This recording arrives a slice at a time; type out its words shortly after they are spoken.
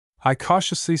I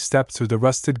cautiously stepped through the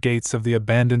rusted gates of the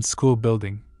abandoned school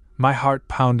building, my heart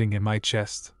pounding in my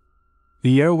chest.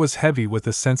 The air was heavy with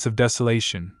a sense of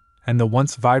desolation, and the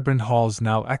once vibrant halls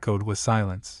now echoed with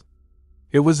silence.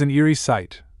 It was an eerie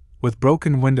sight, with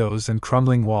broken windows and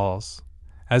crumbling walls,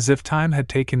 as if time had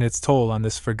taken its toll on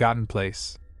this forgotten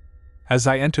place. As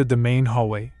I entered the main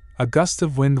hallway, a gust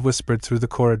of wind whispered through the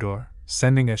corridor,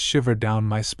 sending a shiver down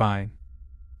my spine.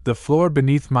 The floor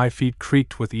beneath my feet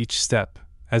creaked with each step,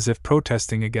 as if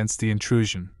protesting against the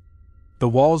intrusion. The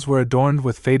walls were adorned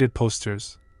with faded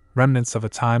posters, remnants of a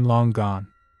time long gone.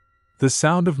 The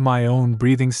sound of my own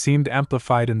breathing seemed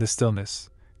amplified in the stillness,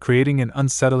 creating an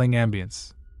unsettling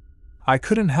ambience. I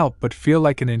couldn't help but feel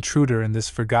like an intruder in this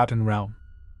forgotten realm.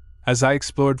 As I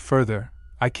explored further,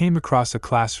 I came across a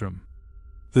classroom.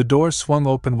 The door swung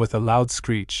open with a loud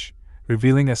screech,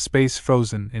 revealing a space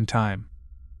frozen in time.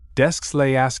 Desks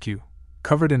lay askew,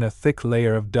 covered in a thick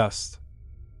layer of dust.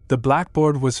 The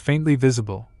blackboard was faintly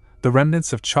visible, the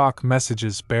remnants of chalk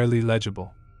messages barely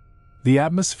legible. The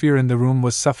atmosphere in the room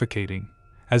was suffocating,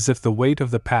 as if the weight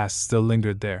of the past still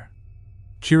lingered there.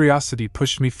 Curiosity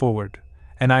pushed me forward,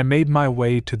 and I made my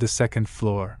way to the second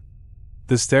floor.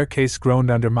 The staircase groaned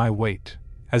under my weight,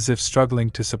 as if struggling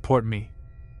to support me.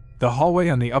 The hallway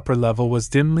on the upper level was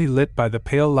dimly lit by the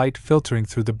pale light filtering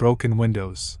through the broken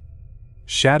windows.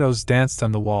 Shadows danced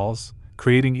on the walls,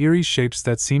 creating eerie shapes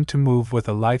that seemed to move with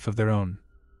a life of their own.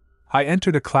 I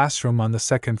entered a classroom on the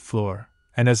second floor,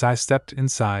 and as I stepped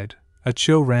inside, a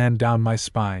chill ran down my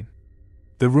spine.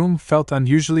 The room felt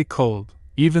unusually cold,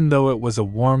 even though it was a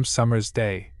warm summer's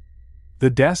day.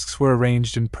 The desks were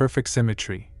arranged in perfect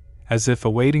symmetry, as if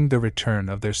awaiting the return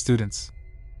of their students.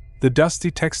 The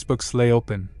dusty textbooks lay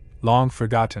open, long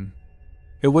forgotten.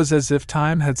 It was as if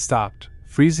time had stopped,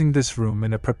 freezing this room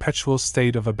in a perpetual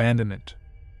state of abandonment.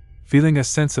 Feeling a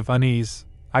sense of unease,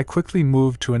 I quickly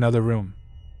moved to another room.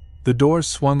 The door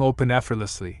swung open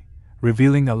effortlessly,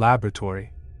 revealing a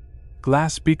laboratory.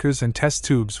 Glass beakers and test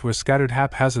tubes were scattered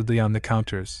haphazardly on the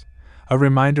counters, a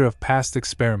reminder of past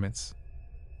experiments.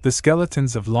 The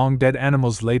skeletons of long-dead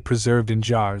animals lay preserved in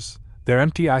jars, their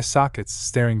empty eye sockets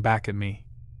staring back at me.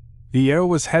 The air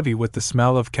was heavy with the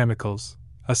smell of chemicals,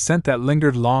 a scent that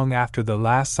lingered long after the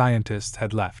last scientist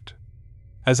had left.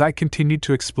 As I continued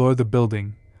to explore the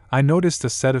building, I noticed a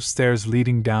set of stairs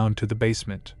leading down to the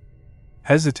basement.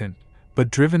 Hesitant, but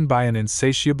driven by an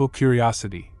insatiable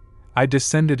curiosity, I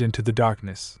descended into the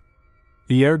darkness.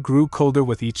 The air grew colder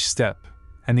with each step,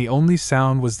 and the only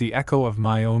sound was the echo of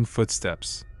my own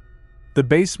footsteps. The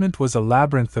basement was a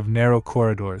labyrinth of narrow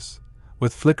corridors,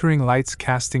 with flickering lights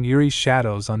casting eerie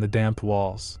shadows on the damp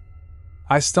walls.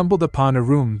 I stumbled upon a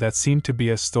room that seemed to be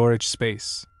a storage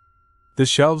space. The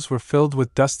shelves were filled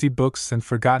with dusty books and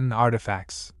forgotten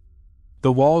artifacts.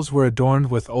 The walls were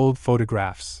adorned with old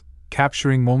photographs,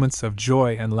 capturing moments of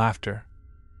joy and laughter.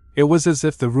 It was as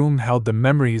if the room held the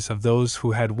memories of those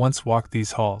who had once walked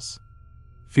these halls.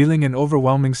 Feeling an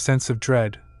overwhelming sense of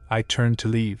dread, I turned to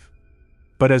leave.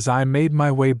 But as I made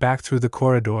my way back through the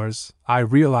corridors, I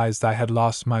realized I had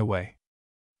lost my way.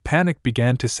 Panic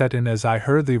began to set in as I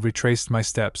hurriedly retraced my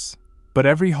steps, but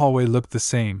every hallway looked the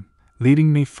same,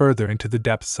 leading me further into the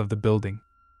depths of the building.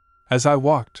 As I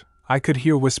walked, I could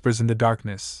hear whispers in the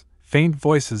darkness, faint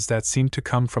voices that seemed to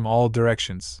come from all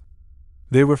directions.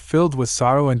 They were filled with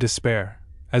sorrow and despair,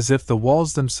 as if the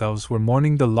walls themselves were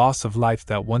mourning the loss of life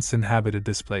that once inhabited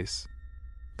this place.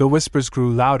 The whispers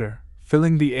grew louder,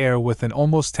 filling the air with an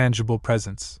almost tangible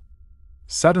presence.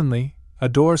 Suddenly, a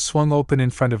door swung open in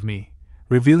front of me,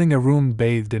 revealing a room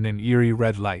bathed in an eerie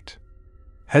red light.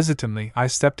 Hesitantly, I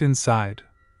stepped inside,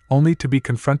 only to be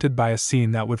confronted by a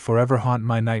scene that would forever haunt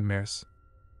my nightmares.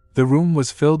 The room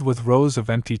was filled with rows of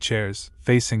empty chairs,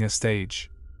 facing a stage.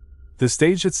 The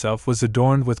stage itself was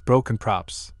adorned with broken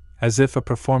props, as if a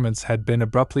performance had been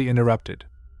abruptly interrupted.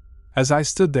 As I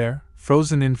stood there,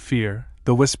 frozen in fear,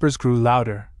 the whispers grew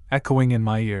louder, echoing in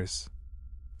my ears.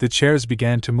 The chairs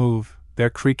began to move, their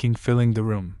creaking filling the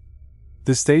room.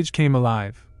 The stage came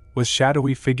alive, with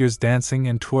shadowy figures dancing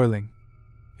and twirling.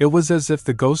 It was as if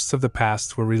the ghosts of the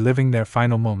past were reliving their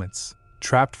final moments,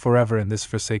 trapped forever in this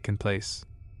forsaken place.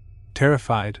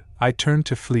 Terrified, I turned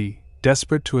to flee,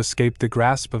 desperate to escape the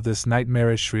grasp of this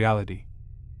nightmarish reality.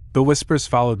 The whispers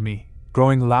followed me,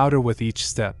 growing louder with each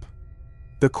step.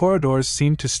 The corridors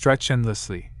seemed to stretch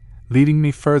endlessly, leading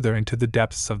me further into the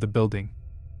depths of the building.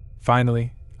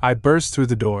 Finally, I burst through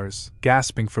the doors,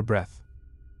 gasping for breath.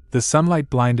 The sunlight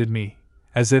blinded me,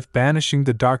 as if banishing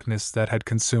the darkness that had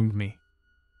consumed me.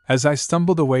 As I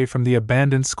stumbled away from the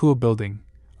abandoned school building,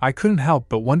 I couldn't help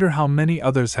but wonder how many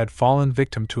others had fallen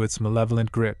victim to its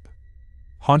malevolent grip.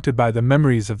 Haunted by the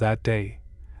memories of that day,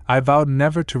 I vowed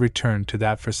never to return to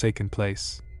that forsaken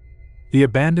place. The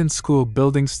abandoned school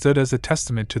building stood as a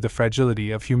testament to the fragility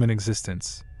of human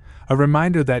existence, a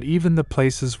reminder that even the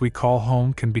places we call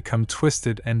home can become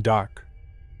twisted and dark.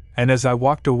 And as I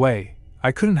walked away,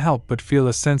 I couldn't help but feel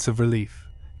a sense of relief,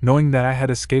 knowing that I had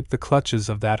escaped the clutches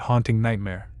of that haunting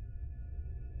nightmare.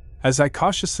 As I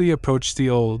cautiously approached the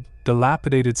old,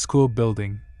 dilapidated school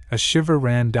building, a shiver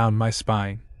ran down my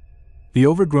spine. The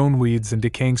overgrown weeds and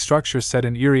decaying structure set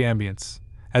an eerie ambience,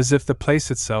 as if the place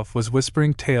itself was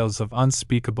whispering tales of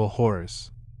unspeakable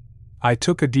horrors. I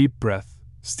took a deep breath,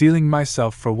 steeling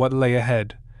myself for what lay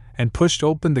ahead, and pushed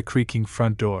open the creaking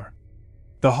front door.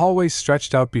 The hallway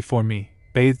stretched out before me,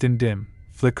 bathed in dim,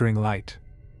 flickering light.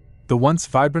 The once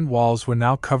vibrant walls were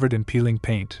now covered in peeling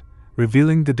paint,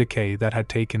 revealing the decay that had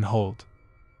taken hold.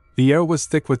 The air was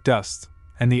thick with dust,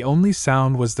 and the only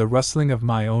sound was the rustling of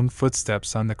my own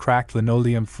footsteps on the cracked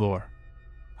linoleum floor.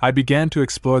 I began to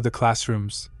explore the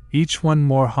classrooms, each one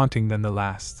more haunting than the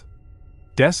last.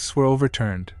 Desks were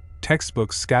overturned,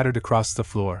 textbooks scattered across the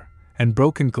floor, and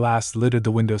broken glass littered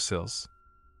the windowsills.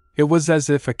 It was as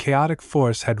if a chaotic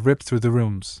force had ripped through the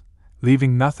rooms,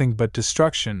 leaving nothing but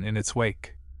destruction in its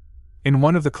wake. In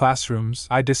one of the classrooms,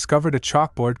 I discovered a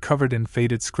chalkboard covered in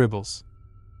faded scribbles.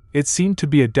 It seemed to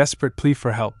be a desperate plea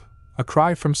for help, a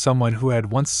cry from someone who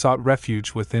had once sought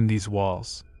refuge within these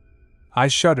walls. I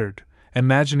shuddered,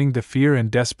 imagining the fear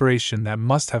and desperation that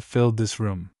must have filled this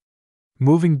room.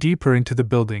 Moving deeper into the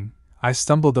building, I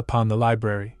stumbled upon the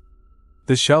library.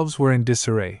 The shelves were in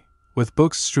disarray, with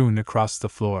books strewn across the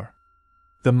floor.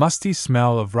 The musty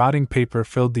smell of rotting paper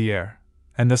filled the air,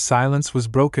 and the silence was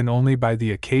broken only by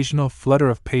the occasional flutter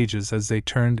of pages as they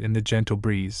turned in the gentle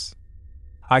breeze.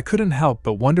 I couldn't help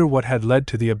but wonder what had led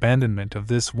to the abandonment of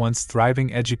this once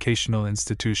thriving educational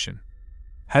institution.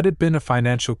 Had it been a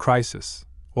financial crisis,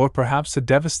 or perhaps a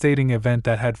devastating event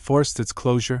that had forced its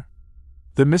closure?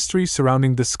 The mystery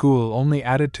surrounding the school only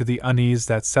added to the unease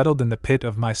that settled in the pit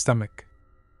of my stomach.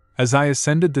 As I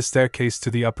ascended the staircase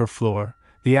to the upper floor,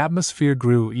 the atmosphere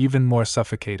grew even more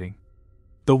suffocating.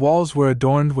 The walls were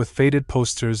adorned with faded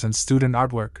posters and student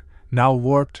artwork, now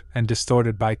warped and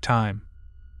distorted by time.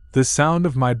 The sound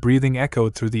of my breathing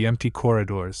echoed through the empty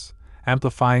corridors,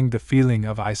 amplifying the feeling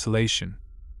of isolation.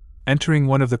 Entering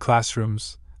one of the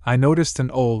classrooms, I noticed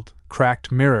an old,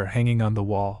 cracked mirror hanging on the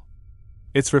wall.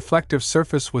 Its reflective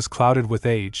surface was clouded with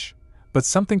age, but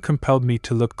something compelled me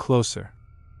to look closer.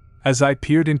 As I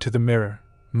peered into the mirror,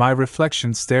 my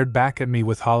reflection stared back at me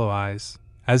with hollow eyes,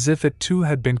 as if it too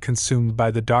had been consumed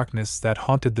by the darkness that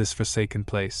haunted this forsaken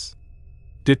place.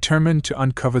 Determined to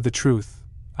uncover the truth,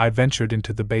 I ventured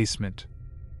into the basement.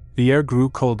 The air grew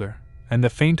colder, and the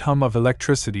faint hum of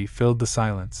electricity filled the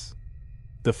silence.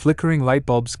 The flickering light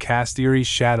bulbs cast eerie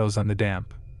shadows on the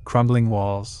damp, crumbling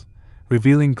walls,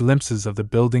 revealing glimpses of the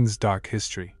building's dark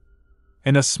history.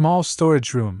 In a small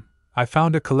storage room, I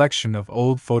found a collection of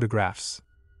old photographs.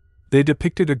 They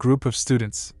depicted a group of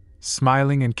students,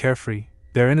 smiling and carefree,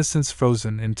 their innocence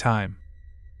frozen in time.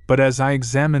 But as I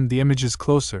examined the images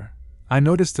closer, I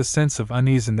noticed a sense of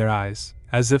unease in their eyes,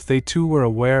 as if they too were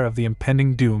aware of the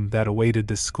impending doom that awaited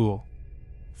this school.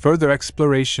 Further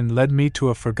exploration led me to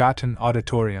a forgotten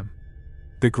auditorium.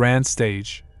 The grand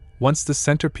stage, once the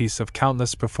centerpiece of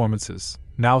countless performances,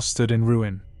 now stood in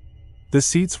ruin. The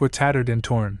seats were tattered and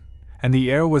torn, and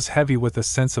the air was heavy with a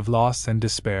sense of loss and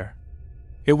despair.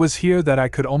 It was here that I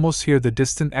could almost hear the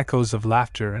distant echoes of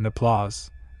laughter and applause,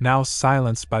 now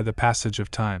silenced by the passage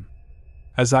of time.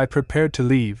 As I prepared to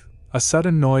leave, a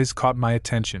sudden noise caught my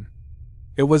attention.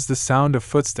 It was the sound of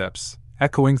footsteps,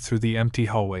 echoing through the empty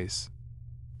hallways.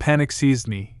 Panic seized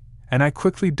me, and I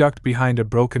quickly ducked behind a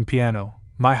broken piano,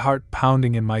 my heart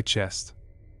pounding in my chest.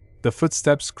 The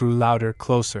footsteps grew louder,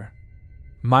 closer.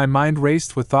 My mind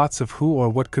raced with thoughts of who or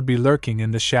what could be lurking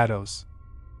in the shadows.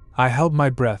 I held my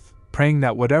breath, praying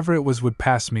that whatever it was would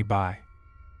pass me by.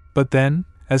 But then,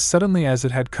 as suddenly as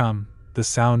it had come, the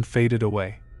sound faded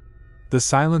away. The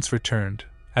silence returned,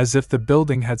 as if the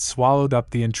building had swallowed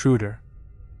up the intruder.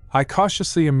 I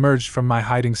cautiously emerged from my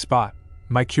hiding spot,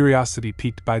 my curiosity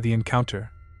piqued by the encounter.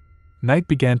 Night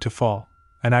began to fall,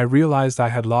 and I realized I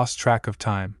had lost track of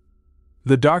time.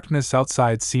 The darkness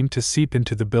outside seemed to seep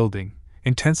into the building,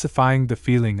 intensifying the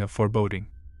feeling of foreboding.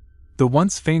 The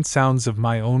once faint sounds of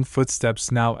my own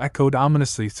footsteps now echoed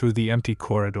ominously through the empty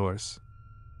corridors.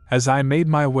 As I made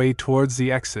my way towards the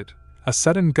exit, a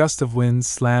sudden gust of wind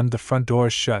slammed the front door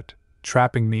shut,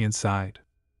 trapping me inside.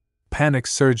 Panic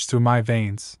surged through my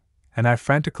veins, and I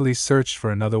frantically searched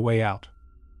for another way out.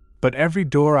 But every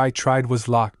door I tried was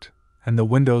locked, and the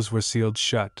windows were sealed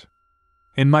shut.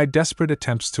 In my desperate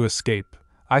attempts to escape,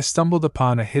 I stumbled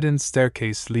upon a hidden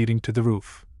staircase leading to the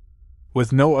roof.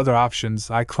 With no other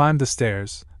options, I climbed the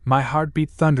stairs, my heartbeat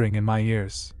thundering in my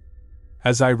ears.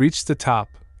 As I reached the top,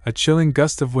 a chilling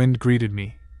gust of wind greeted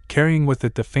me, carrying with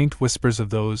it the faint whispers of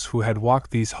those who had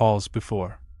walked these halls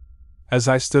before. As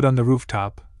I stood on the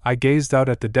rooftop, I gazed out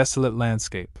at the desolate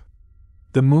landscape.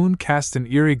 The moon cast an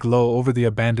eerie glow over the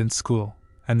abandoned school,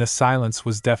 and the silence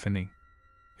was deafening.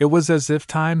 It was as if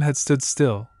time had stood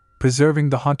still, preserving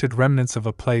the haunted remnants of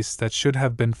a place that should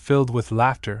have been filled with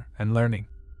laughter and learning.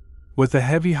 With a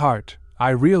heavy heart, I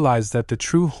realized that the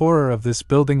true horror of this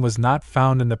building was not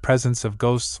found in the presence of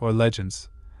ghosts or legends,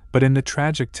 but in the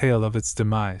tragic tale of its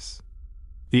demise.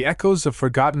 The echoes of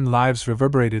forgotten lives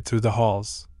reverberated through the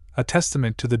halls, a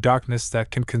testament to the darkness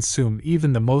that can consume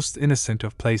even the most innocent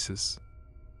of places.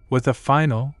 With a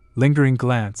final, lingering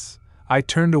glance, I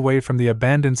turned away from the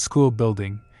abandoned school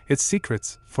building, its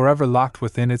secrets forever locked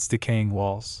within its decaying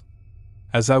walls.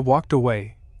 As I walked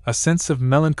away, a sense of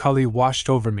melancholy washed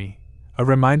over me, a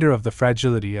reminder of the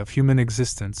fragility of human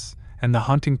existence and the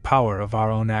haunting power of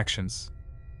our own actions.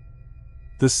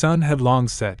 The sun had long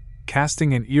set,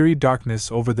 casting an eerie darkness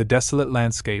over the desolate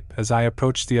landscape as I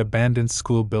approached the abandoned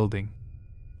school building.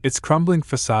 Its crumbling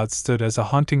facade stood as a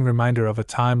haunting reminder of a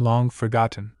time long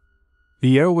forgotten.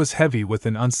 The air was heavy with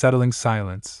an unsettling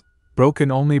silence,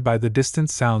 broken only by the distant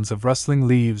sounds of rustling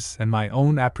leaves and my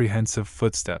own apprehensive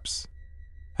footsteps.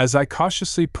 As I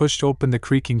cautiously pushed open the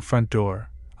creaking front door,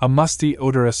 a musty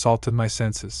odor assaulted my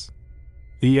senses.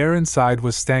 The air inside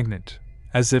was stagnant,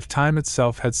 as if time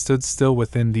itself had stood still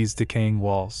within these decaying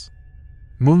walls.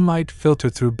 Moonlight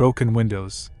filtered through broken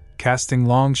windows, casting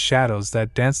long shadows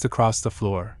that danced across the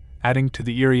floor, adding to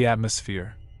the eerie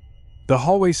atmosphere. The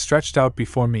hallway stretched out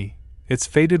before me, its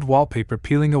faded wallpaper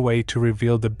peeling away to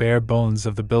reveal the bare bones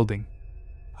of the building.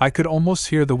 I could almost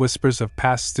hear the whispers of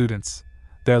past students,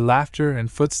 their laughter and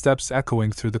footsteps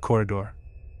echoing through the corridor.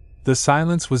 The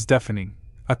silence was deafening,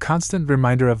 a constant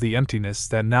reminder of the emptiness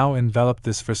that now enveloped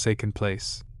this forsaken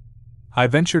place. I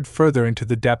ventured further into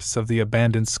the depths of the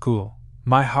abandoned school,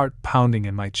 my heart pounding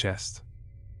in my chest.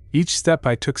 Each step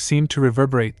I took seemed to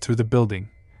reverberate through the building,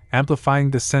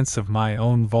 amplifying the sense of my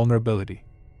own vulnerability.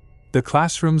 The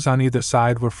classrooms on either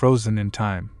side were frozen in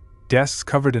time, desks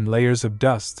covered in layers of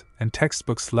dust, and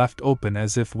textbooks left open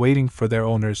as if waiting for their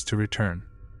owners to return.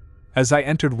 As I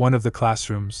entered one of the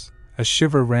classrooms, a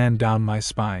shiver ran down my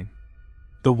spine.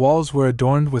 The walls were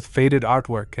adorned with faded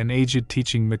artwork and aged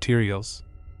teaching materials.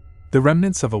 The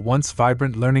remnants of a once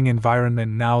vibrant learning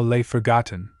environment now lay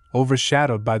forgotten,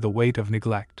 overshadowed by the weight of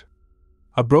neglect.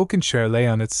 A broken chair lay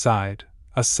on its side,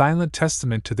 a silent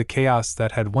testament to the chaos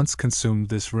that had once consumed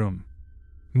this room.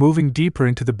 Moving deeper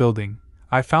into the building,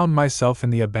 I found myself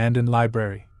in the abandoned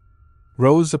library.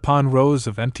 Rows upon rows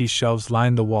of empty shelves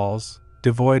lined the walls,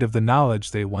 devoid of the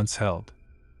knowledge they once held.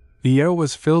 The air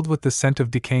was filled with the scent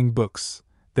of decaying books,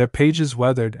 their pages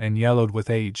weathered and yellowed with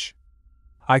age.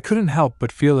 I couldn't help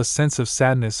but feel a sense of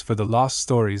sadness for the lost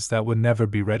stories that would never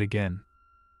be read again.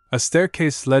 A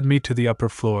staircase led me to the upper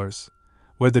floors,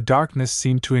 where the darkness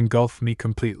seemed to engulf me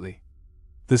completely.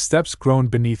 The steps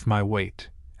groaned beneath my weight,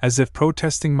 as if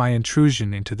protesting my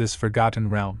intrusion into this forgotten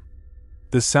realm.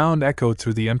 The sound echoed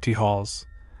through the empty halls,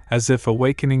 as if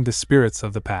awakening the spirits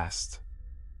of the past.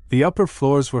 The upper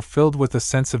floors were filled with a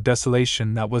sense of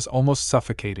desolation that was almost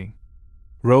suffocating.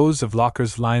 Rows of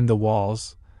lockers lined the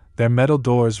walls, their metal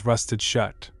doors rusted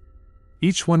shut.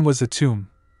 Each one was a tomb,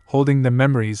 holding the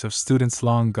memories of students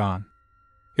long gone.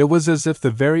 It was as if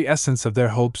the very essence of their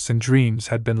hopes and dreams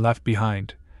had been left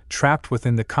behind, trapped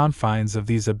within the confines of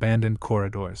these abandoned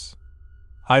corridors.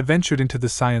 I ventured into the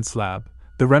science lab,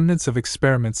 the remnants of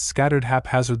experiments scattered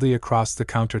haphazardly across the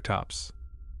countertops.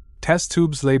 Test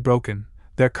tubes lay broken,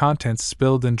 their contents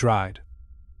spilled and dried.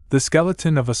 The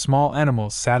skeleton of a small animal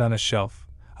sat on a shelf,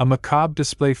 a macabre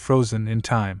display frozen in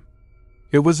time.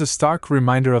 It was a stark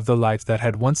reminder of the life that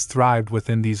had once thrived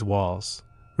within these walls,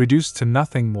 reduced to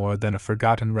nothing more than a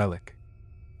forgotten relic.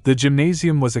 The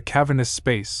gymnasium was a cavernous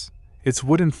space, its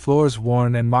wooden floors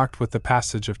worn and marked with the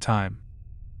passage of time.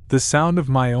 The sound of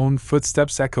my own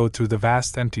footsteps echoed through the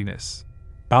vast emptiness,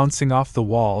 bouncing off the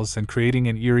walls and creating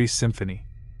an eerie symphony.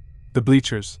 The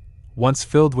bleachers, once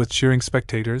filled with cheering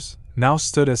spectators, now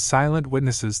stood as silent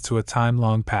witnesses to a time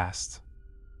long past.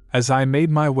 As I made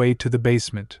my way to the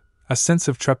basement, a sense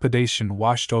of trepidation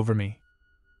washed over me.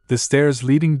 The stairs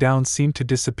leading down seemed to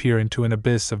disappear into an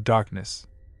abyss of darkness.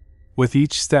 With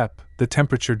each step, the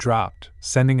temperature dropped,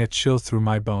 sending a chill through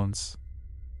my bones.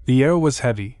 The air was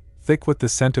heavy, thick with the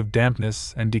scent of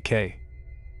dampness and decay.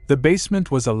 The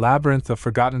basement was a labyrinth of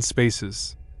forgotten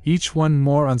spaces, each one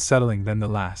more unsettling than the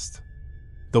last.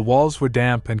 The walls were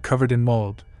damp and covered in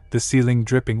mold, the ceiling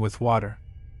dripping with water.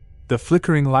 The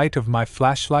flickering light of my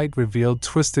flashlight revealed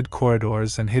twisted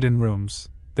corridors and hidden rooms,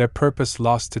 their purpose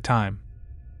lost to time.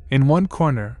 In one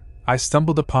corner, I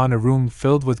stumbled upon a room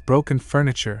filled with broken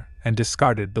furniture and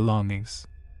discarded belongings.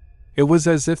 It was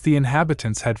as if the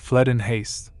inhabitants had fled in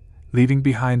haste, leaving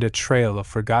behind a trail of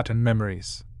forgotten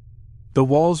memories. The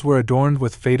walls were adorned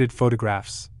with faded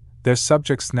photographs, their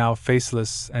subjects now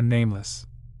faceless and nameless.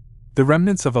 The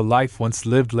remnants of a life once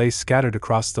lived lay scattered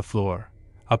across the floor,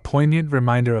 a poignant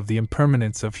reminder of the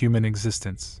impermanence of human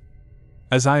existence.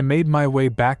 As I made my way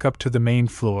back up to the main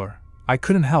floor, I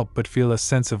couldn't help but feel a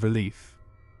sense of relief.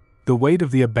 The weight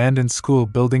of the abandoned school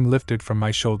building lifted from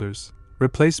my shoulders,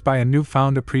 replaced by a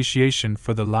newfound appreciation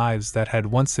for the lives that had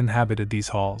once inhabited these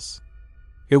halls.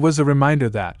 It was a reminder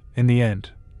that, in the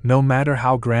end, no matter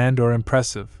how grand or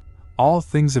impressive, all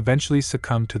things eventually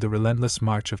succumb to the relentless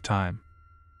march of time.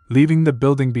 Leaving the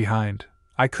building behind,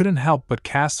 I couldn't help but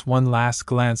cast one last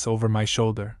glance over my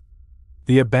shoulder.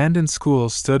 The abandoned school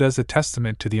stood as a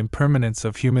testament to the impermanence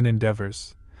of human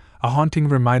endeavors, a haunting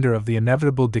reminder of the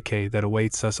inevitable decay that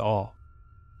awaits us all.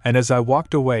 And as I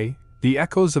walked away, the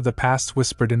echoes of the past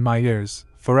whispered in my ears,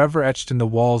 forever etched in the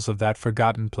walls of that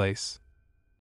forgotten place.